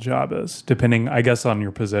normal job is, depending, I guess, on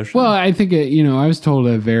your position. Well, I think I was told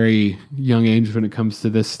at a very young age when it comes to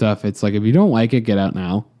this stuff, it's like if you don't like it, get out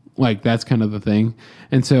now. Like that's kind of the thing.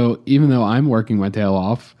 And so even though I'm working my tail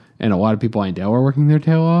off, and a lot of people I know are working their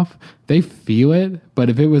tail off, they feel it. But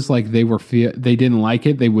if it was like they didn't like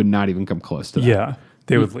it, they would not even come close to that. Yeah.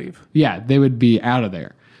 They would leave. Yeah, they would be out of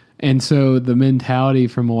there. And so the mentality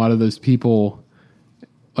from a lot of those people,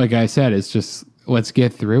 like I said, is just let's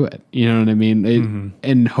get through it. You know what I mean?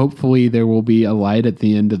 And hopefully there will be a light at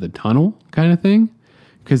the end of the tunnel kind of thing.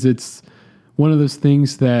 Because it's one of those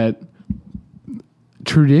things that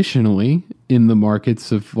traditionally in the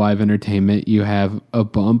markets of live entertainment, you have a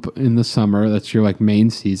bump in the summer. That's your like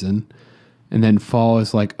main season. And then fall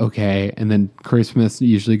is like, okay. And then Christmas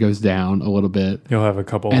usually goes down a little bit. You'll have a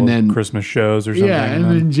couple of Christmas shows or something. Yeah, and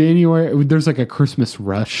then January, there's like a Christmas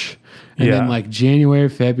rush. And then like January,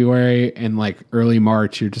 February, and like early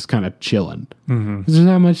March, you're just kind of chilling. Mm-hmm. There's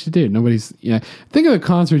not much to do. Nobody's, think of the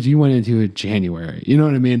concerts you went into in January. You know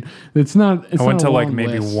what I mean? I went to like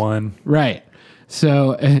maybe one. Right.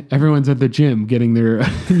 So everyone's at the gym getting their,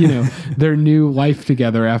 their new life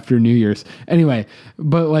together after New Year's. Anyway,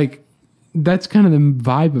 but like, that's kind of the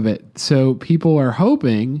vibe of it. So people are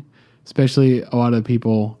hoping, especially a lot of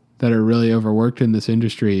people that are really overworked in this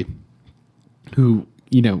industry who,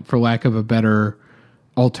 for lack of a better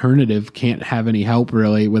alternative, can't have any help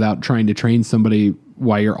really without trying to train somebody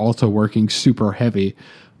while you're also working super heavy.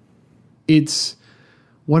 It's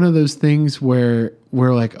one of those things where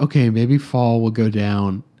we're like, okay, maybe fall will go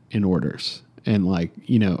down in orders and like,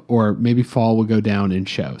 or maybe fall will go down in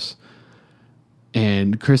shows.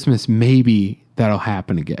 And Christmas, maybe that'll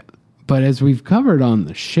happen again. But as we've covered on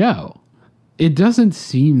the show, it doesn't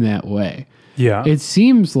seem that way. Yeah. It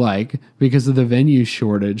seems like because of the venue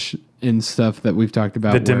shortage and stuff that we've talked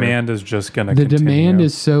about. The demand is just going to continue. The demand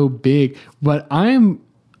is so big. But I'm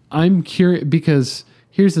curious because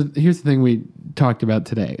here's the thing we talked about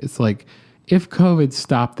today. It's like if COVID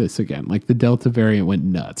stopped this again, like the Delta variant went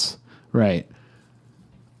nuts, right?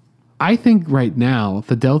 I think right now,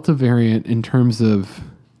 the Delta variant in terms of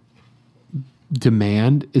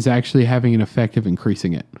demand is actually having an effect of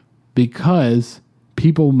increasing it because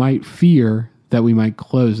people might fear that we might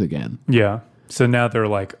close again. Yeah. So now they're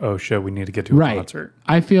like, oh shit, we need to get to a concert.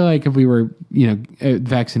 I feel like if we were,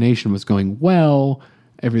 vaccination was going well,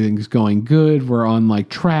 everything's going good, we're on like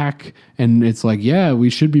track, and it's like, yeah, we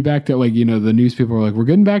should be back to like, the news people are like, we're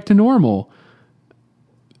getting back to normal.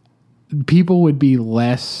 People would be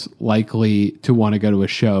less likely to want to go to a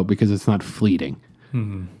show because it's not fleeting.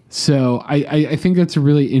 Mm-hmm. So I think that's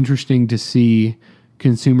really interesting to see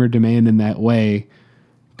consumer demand in that way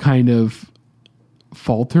kind of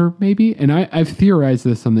falter maybe. And I've theorized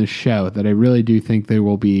this on this show that I really do think there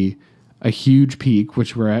will be a huge peak,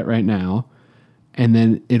 which we're at right now, and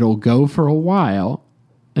then it'll go for a while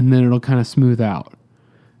and then it'll kind of smooth out.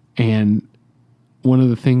 And one of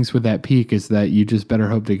the things with that peak is that you just better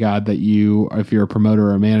hope to God that if you're a promoter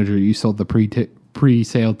or a manager, you sold the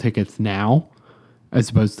pre-sale tickets now as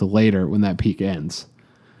opposed to later when that peak ends.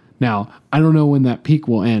 Now, I don't know when that peak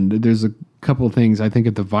will end. There's a couple of things. I think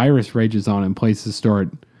if the virus rages on and places start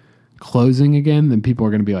closing again, then people are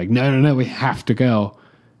going to be like, no, we have to go.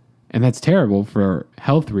 And that's terrible for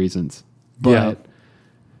health reasons. But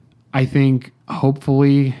I think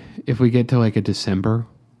hopefully if we get to like a December,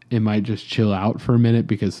 it might just chill out for a minute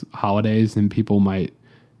because holidays and people might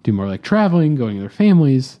do more like traveling, going to their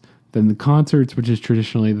families than the concerts, which is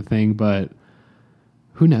traditionally the thing. But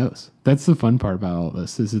who knows? That's the fun part about all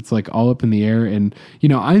this is it's like all up in the air. And, you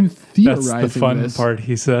know, I'm theorizing That's the fun part,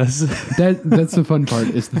 he says. That's the fun part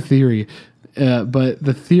is the theory. But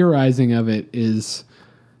the theorizing of it is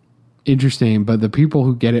interesting. But the people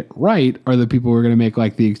who get it right are the people who are going to make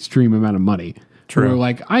like the extreme amount of money. True. Who are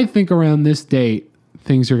like, I think around this date,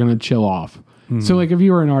 things are going to chill off. So like if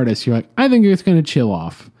you were an artist, you're like, I think it's going to chill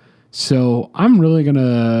off. So I'm really going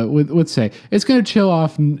to, let's say, it's going to chill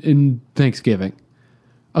off in Thanksgiving.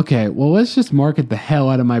 Okay, well, let's just market the hell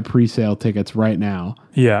out of my pre-sale tickets right now.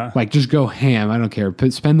 Yeah. Like, just go ham. I don't care.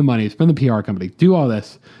 Spend the money. Spend the PR company. Do all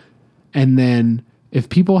this. And then if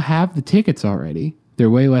people have the tickets already, they're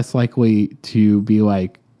way less likely to be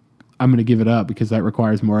like, I'm going to give it up because that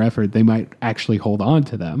requires more effort. They might actually hold on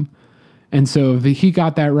to them. And so if he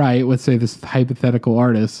got that right, let's say this hypothetical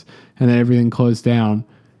artist, and then everything closed down,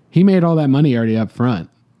 he made all that money already up front.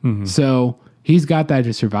 Mm-hmm. So he's got that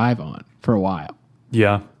to survive on for a while.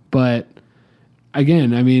 Yeah. But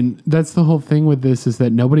again, I mean, that's the whole thing with this is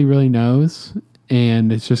that nobody really knows.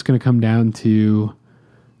 And it's just going to come down to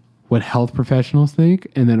what health professionals think.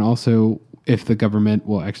 And then also if the government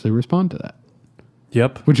will actually respond to that.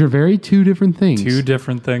 Yep. Which are two different things. Two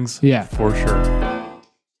different things. Yeah. For sure.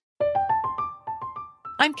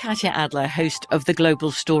 I'm Katya Adler, host of The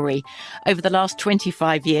Global Story. Over the last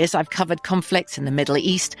 25 years, I've covered conflicts in the Middle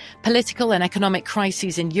East, political and economic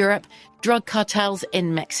crises in Europe, drug cartels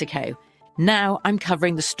in Mexico. Now I'm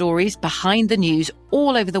covering the stories behind the news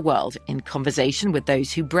all over the world in conversation with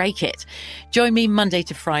those who break it. Join me Monday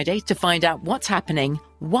to Friday to find out what's happening,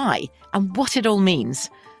 why, and what it all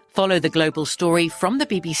means. Follow The Global Story from the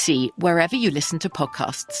BBC wherever you listen to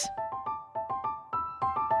podcasts.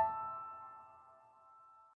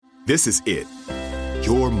 This is it.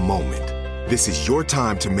 Your moment. This is your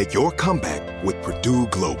time to make your comeback with Purdue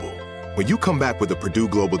Global. When you come back with a Purdue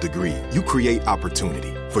Global degree, you create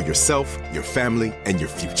opportunity for yourself, your family, and your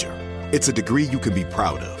future. It's a degree you can be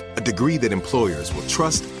proud of, a degree that employers will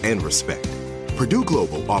trust and respect. Purdue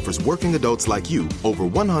Global offers working adults like you over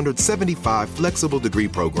 175 flexible degree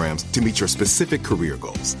programs to meet your specific career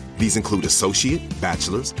goals. These include associate,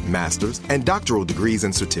 bachelor's, master's, and doctoral degrees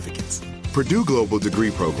and certificates. Purdue Global degree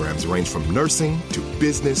programs range from nursing to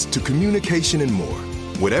business to communication and more.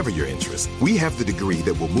 Whatever your interest, we have the degree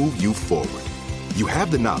that will move you forward. You have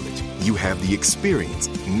the knowledge, you have the experience.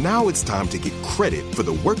 Now it's time to get credit for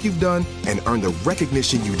the work you've done and earn the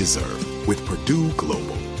recognition you deserve with Purdue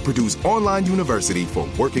Global, Purdue's online university for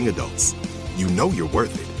working adults. You know you're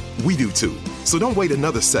worth it. We do too. So don't wait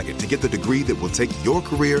another second to get the degree that will take your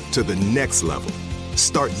career to the next level.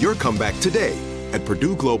 Start your comeback today at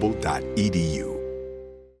purdueglobal.edu.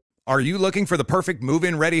 Are you looking for the perfect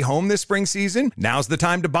move-in ready home this spring season? Now's the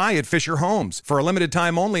time to buy at Fisher Homes. For a limited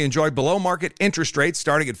time only, enjoy below-market interest rates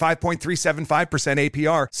starting at 5.375%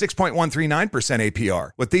 APR, 6.139%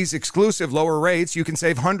 APR. With these exclusive lower rates, you can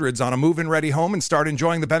save hundreds on a move-in ready home and start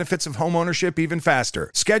enjoying the benefits of home ownership even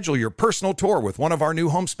faster. Schedule your personal tour with one of our new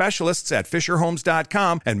home specialists at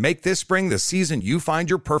FisherHomes.com and make this spring the season you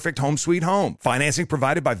find your perfect home sweet home. Financing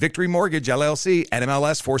provided by Victory Mortgage, LLC,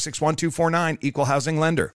 NMLS 461249, Equal Housing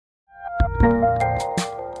Lender.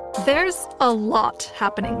 There's a lot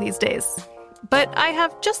happening these days, but I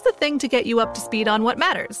have just the thing to get you up to speed on what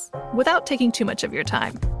matters without taking too much of your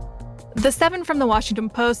time. The 7 from the Washington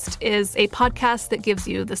Post is a podcast that gives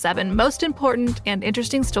you the 7 most important and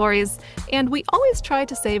interesting stories, and we always try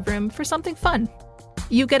to save room for something fun.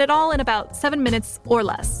 You get it all in about 7 minutes or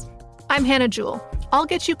less. I'm Hannah Jewell. I'll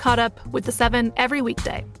get you caught up with the 7 every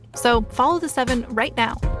weekday. So follow the 7 right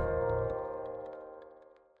now.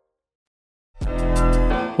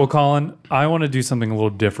 Well, Colin, I want to do something a little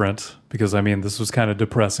different because, I mean, this was kind of a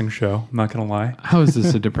depressing show. I'm not going to lie. How is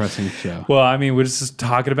this a depressing show? Well, I mean, we're just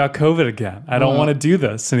talking about COVID again. I don't want to do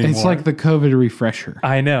this anymore. It's like the COVID refresher.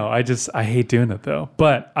 I know. I hate doing it, though.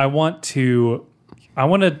 But I want to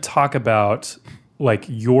talk about, like,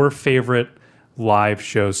 your favorite live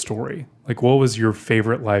show story. Like, what was your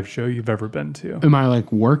favorite live show you've ever been to? Am I,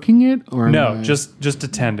 like, working it? Or No, just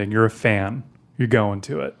attending. You're a fan. You're going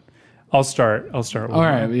to it. I'll start with all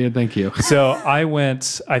right. Yeah, thank you. So I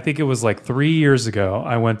went, I think it was like 3 years ago,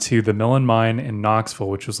 I went to the Mill and Mine in Knoxville,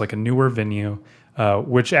 which was like a newer venue,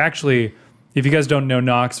 which actually If you guys don't know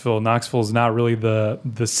Knoxville is not really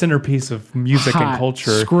the centerpiece of music and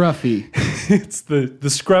culture. Scruffy. It's the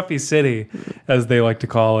scruffy city, as they like to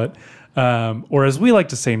call it, or as we like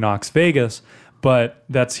to say, Knox Vegas. But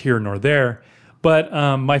that's here nor there. But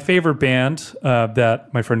my favorite band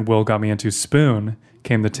that my friend Will got me into, Spoon,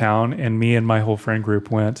 came to town, and me and my whole friend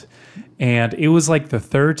group went. And it was like the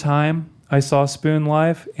third time I saw Spoon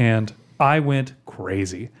live, and I went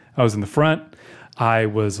crazy. I was in the front. I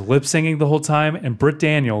was lip singing the whole time, and Britt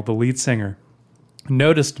Daniel, the lead singer,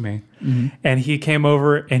 noticed me, and he came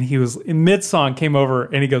over, and he was in mid-song, came over,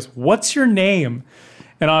 and he goes, "What's your name?"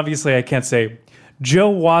 And obviously, I can't say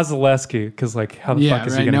Joe Wasilewski because, like, how the fuck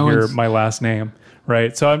is he going to hear my last name,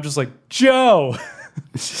 right? So I'm just like, Joe,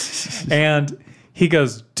 and he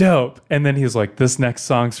goes, "Dope," and then he was like, "This next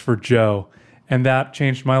song's for Joe." And that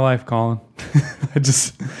changed my life, Colin. I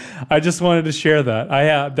just wanted to share that.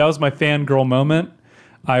 That was my fangirl moment.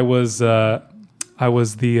 That was the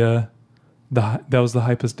hypest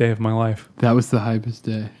day of my life. That was the hypest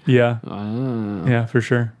day. Yeah. Ah. Yeah, for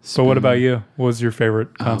sure. So what about you? What was your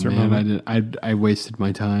favorite concert moment? I wasted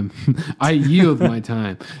my time. I yield my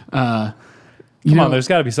time. Come on, there's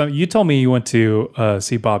got to be something. You told me you went to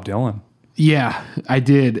see Bob Dylan. Yeah, I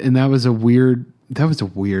did, and that was a weird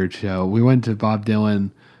show. We went to Bob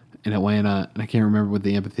Dylan in Atlanta, and I can't remember what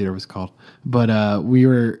the amphitheater was called, but we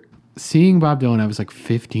were seeing Bob Dylan. I was like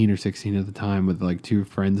 15 or 16 at the time with like two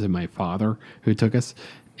friends and my father who took us.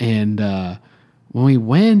 And when we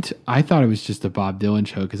went, I thought it was just a Bob Dylan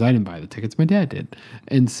show because I didn't buy the tickets. My dad did.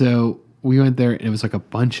 And so we went there, and it was like a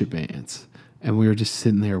bunch of bands. And we were just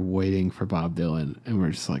sitting there waiting for Bob Dylan. And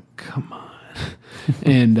we're just like, come on.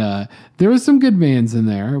 And there was some good bands in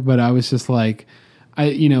there, but I was just like,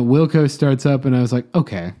 Wilco starts up, and I was like,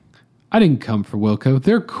 okay, I didn't come for Wilco.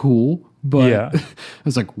 They're cool, but I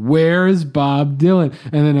was like, where is Bob Dylan?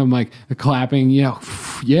 And then I'm like clapping, yeah,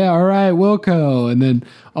 all right, Wilco. And then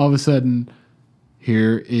all of a sudden,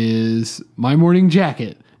 here is My Morning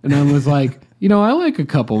Jacket. And I was like, I like a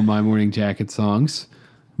couple of My Morning Jacket songs,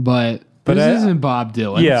 but this isn't Bob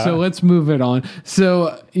Dylan, so let's move it on.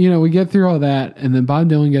 So, we get through all that, and then Bob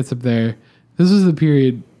Dylan gets up there. This was the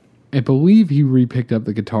period, I believe he re-picked up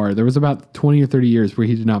the guitar. There was about 20 or 30 years where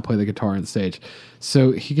he did not play the guitar on stage.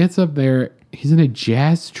 So he gets up there. He's in a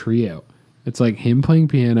jazz trio. It's like him playing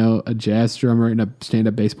piano, a jazz drummer, and a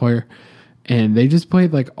stand-up bass player. And they just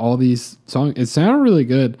played like all these songs. It sounded really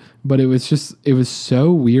good, but it was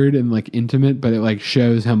so weird and like intimate, but it like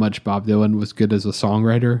shows how much Bob Dylan was good as a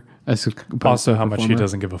songwriter. Also how much he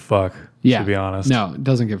doesn't give a fuck, to be honest. No,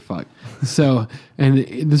 doesn't give a fuck. So, and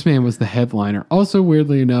this man was the headliner. Also,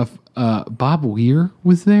 weirdly enough, Bob Weir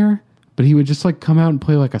was there, but he would just like come out and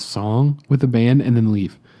play like a song with the band and then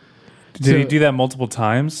leave. Did he do that multiple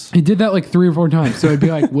times? He did that like 3 or 4 times. So it'd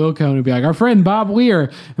be like Wilco, and it'd be like, our friend Bob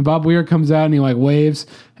Weir. And Bob Weir comes out and he like waves,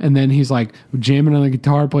 and then he's like jamming on the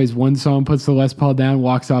guitar, plays one song, puts the Les Paul down,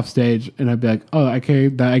 walks off stage. And I'd be like, oh,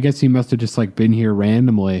 okay, I guess he must have just like been here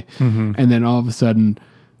randomly. Mm-hmm. And then all of a sudden,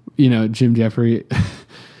 Jim Jeffries,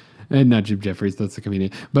 and not Jim Jeffries, that's the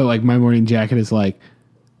comedian, but like My Morning Jacket is like,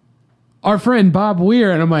 our friend Bob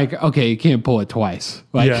Weir. And I'm like, okay, you can't pull it twice.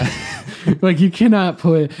 Like, like you cannot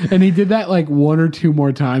pull it. And he did that like 1 or 2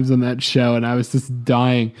 more times on that show, and I was just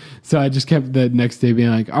dying. So I just kept the next day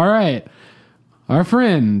being like, all right, our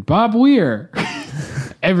friend Bob Weir.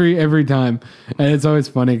 every time. And it's always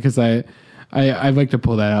funny because I like to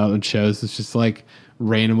pull that out on shows. It's just like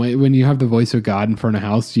randomly, when you have the voice of God in front of a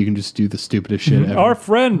house, you can just do the stupidest shit ever. Our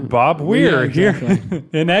friend Bob Weir here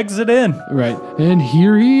in Exit In. Right. And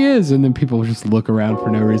here he is. And then people just look around for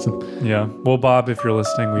no reason. Yeah. Well, Bob, if you're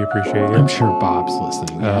listening, we appreciate you. I'm sure Bob's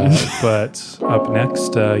listening. But up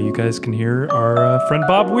next, you guys can hear our friend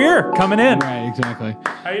Bob Weir coming in. Right, exactly.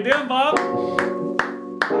 How you doing, Bob?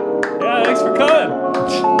 Yeah, thanks for coming.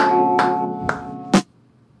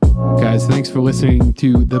 Guys, thanks for listening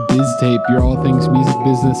to The Biz Tape, your all things music,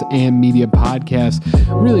 business, and media podcast.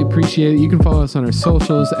 Really appreciate it. You can follow us on our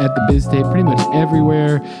socials at The Biz Tape, pretty much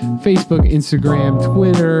everywhere. Facebook, Instagram,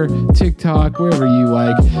 Twitter, TikTok, wherever you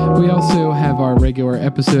like. We also have our regular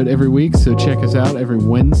episode every week, so check us out every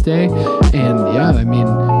Wednesday. And yeah, I mean,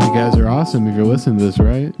 you guys are awesome if you're listening to this,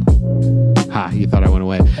 right? Ha, you thought I went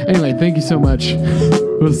away. Anyway, thank you so much.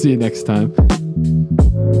 We'll see you next time.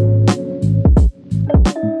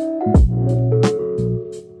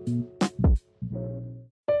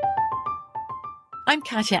 I'm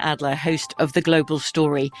Katya Adler, host of The Global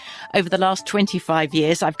Story. Over the last 25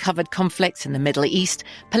 years, I've covered conflicts in the Middle East,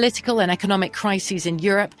 political and economic crises in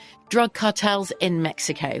Europe, drug cartels in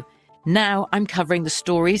Mexico. Now I'm covering the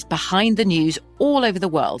stories behind the news all over the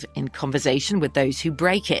world in conversation with those who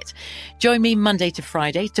break it. Join me Monday to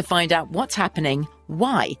Friday to find out what's happening,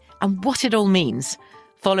 why, and what it all means.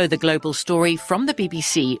 Follow The Global Story from the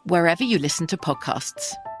BBC wherever you listen to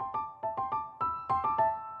podcasts.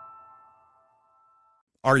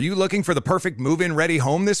 Are you looking for the perfect move-in ready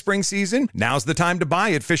home this spring season? Now's the time to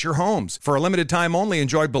buy at Fisher Homes. For a limited time only,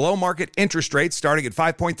 enjoy below-market interest rates starting at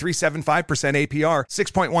 5.375% APR,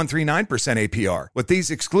 6.139% APR. With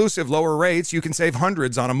these exclusive lower rates, you can save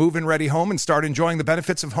hundreds on a move-in ready home and start enjoying the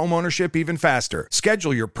benefits of home ownership even faster.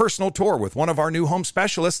 Schedule your personal tour with one of our new home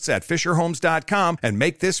specialists at FisherHomes.com and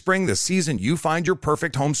make this spring the season you find your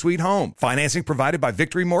perfect home sweet home. Financing provided by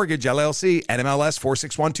Victory Mortgage, LLC, NMLS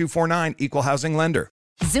 461249, Equal Housing Lender.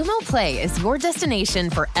 Xumo Play is your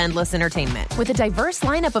destination for endless entertainment. With a diverse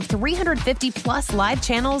lineup of 350 plus live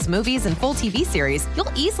channels, movies, and full TV series,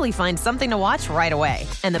 you'll easily find something to watch right away.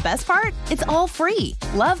 And the best part? It's all free.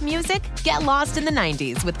 Love music? Get lost in the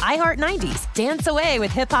 90s with iHeart 90s, dance away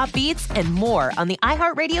with hip-hop beats, and more on the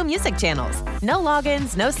iHeartRadio music channels. No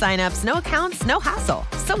logins, no signups, no accounts, no hassle.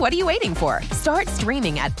 So what are you waiting for? Start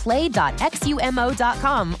streaming at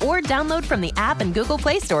play.xumo.com or download from the app and Google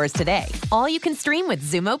Play stores today. All you can stream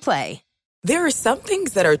with Xumo Play. There are some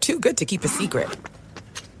things that are too good to keep a secret.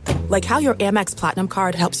 Like how your Amex Platinum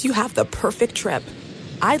card helps you have the perfect trip.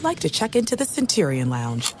 I'd like to check into the Centurion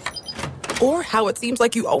Lounge. Or how it seems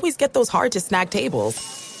like you always get those hard-to-snag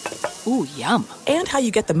tables. Ooh, yum. And how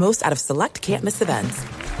you get the most out of select can't-miss events.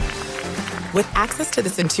 With access to the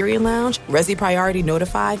Centurion Lounge, Resi Priority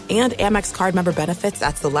Notify, and Amex card member benefits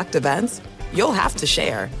at select events, you'll have to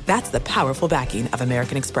share. That's the powerful backing of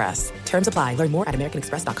American Express. Terms apply. Learn more at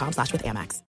americanexpress.com/withAmex.